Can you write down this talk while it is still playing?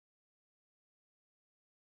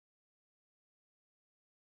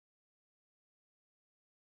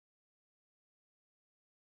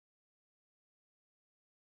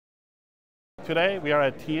Today we are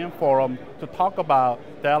at TM Forum to talk about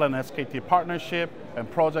Dell and SKT partnership and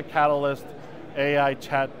Project Catalyst AI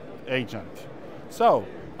chat agent. So,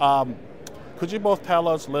 could you both tell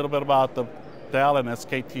us a little bit about the Dell and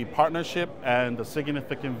SKT partnership and the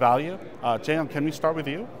significant value? Jaeyoung, can we start with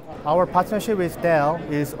you? Our partnership with Dell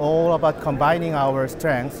is all about combining our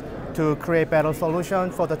strengths to create better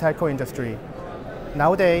solutions for the telco industry.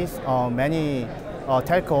 Nowadays, many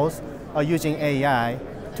telcos are using AI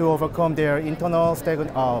to overcome their internal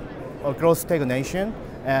growth stagnation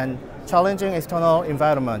and challenging external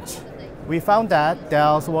environments. We found that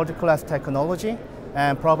Dell's world-class technology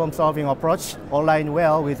and problem-solving approach align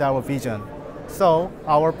well with our vision. So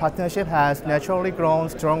our partnership has naturally grown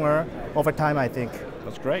stronger over time, I think.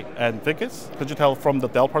 That's great. And Vikas, could you tell from the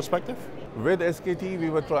Dell perspective? With SKT, we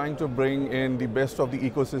were trying to bring in the best of the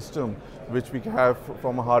ecosystem, which we have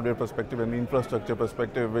from a hardware perspective and the infrastructure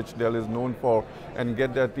perspective, which Dell is known for, and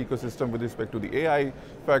get that ecosystem with respect to the AI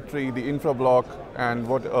factory, the infra block, and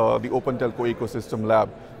what the open telco ecosystem lab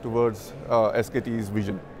towards SKT's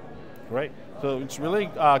vision. Great. So it's really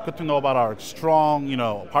good to know about our strong,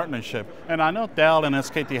 partnership. And I know Dell and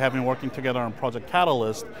SKT have been working together on Project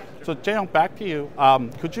Catalyst. So Jaeyoung, back to you.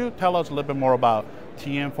 Could you tell us a little bit more about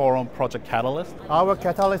TM Forum Project Catalyst? Our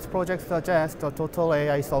Catalyst project suggests a total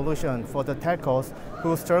AI solution for the telcos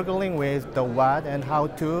who are struggling with the what and how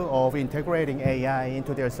to of integrating AI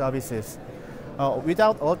into their services.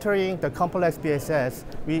 Without altering the complex BSS,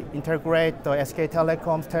 we integrate the SK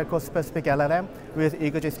Telecom's telco-specific LLM with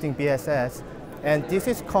existing BSS. And this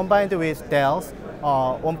is combined with Dell's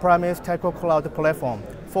on-premise telco cloud platform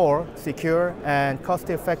for secure and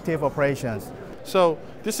cost-effective operations. So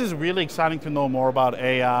this is really exciting to know more about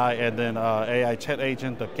AI and then AI chat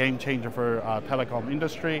agent, the game changer for telecom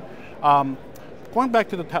industry. Going back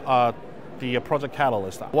to the Project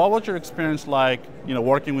Catalyst, what was your experience like,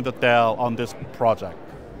 working with the Dell on this project?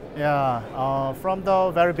 Yeah, from the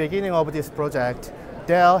very beginning of this project,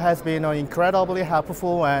 Dell has been an incredibly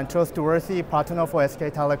helpful and trustworthy partner for SK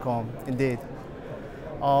Telecom, indeed.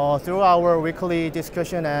 Through our weekly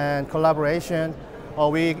discussion and collaboration,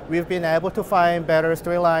 we've been able to find better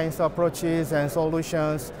streamlines, approaches, and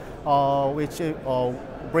solutions, which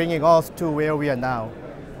bringing us to where we are now.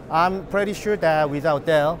 I'm pretty sure that without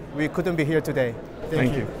Dell, we couldn't be here today.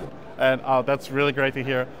 Thank you. And that's really great to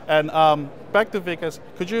hear. And back to Vikas,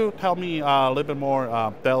 could you tell me a little bit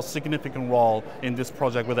more Dell's significant role in this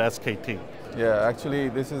project with SKT? Yeah, actually,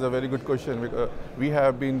 this is a very good question. We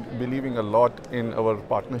have been believing a lot in our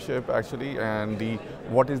partnership, actually, and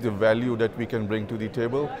what is the value that we can bring to the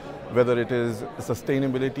table, whether it is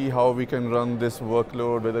sustainability, how we can run this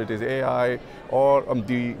workload, whether it is AI, or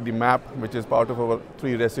the map, which is part of our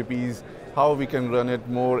 3 recipes, how we can run it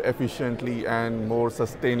more efficiently and more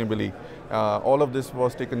sustainably. All of this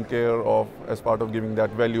was taken care of as part of giving that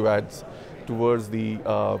value adds towards the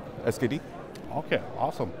SKT. Okay,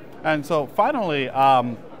 awesome. And so finally,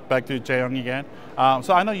 back to Jaeyoung again.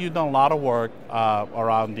 So I know you've done a lot of work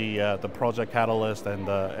around the Project Catalyst and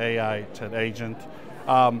the AI chat agent.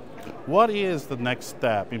 What is the next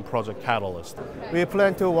step in Project Catalyst? We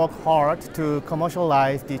plan to work hard to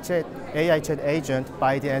commercialize the AI chat agent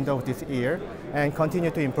by the end of this year and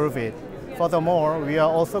continue to improve it. Furthermore, we are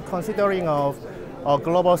also considering a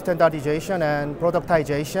global standardization and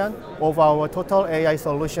productization of our total AI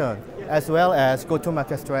solution, as well as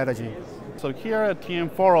go-to-market strategy. So here at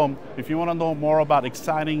TM Forum, if you want to know more about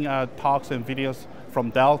exciting talks and videos from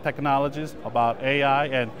Dell Technologies about AI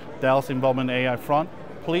and Dell's involvement in AI front,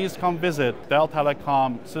 please come visit Dell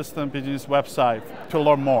Telecom System Business website to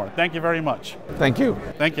learn more. Thank you very much. Thank you.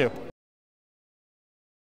 Thank you.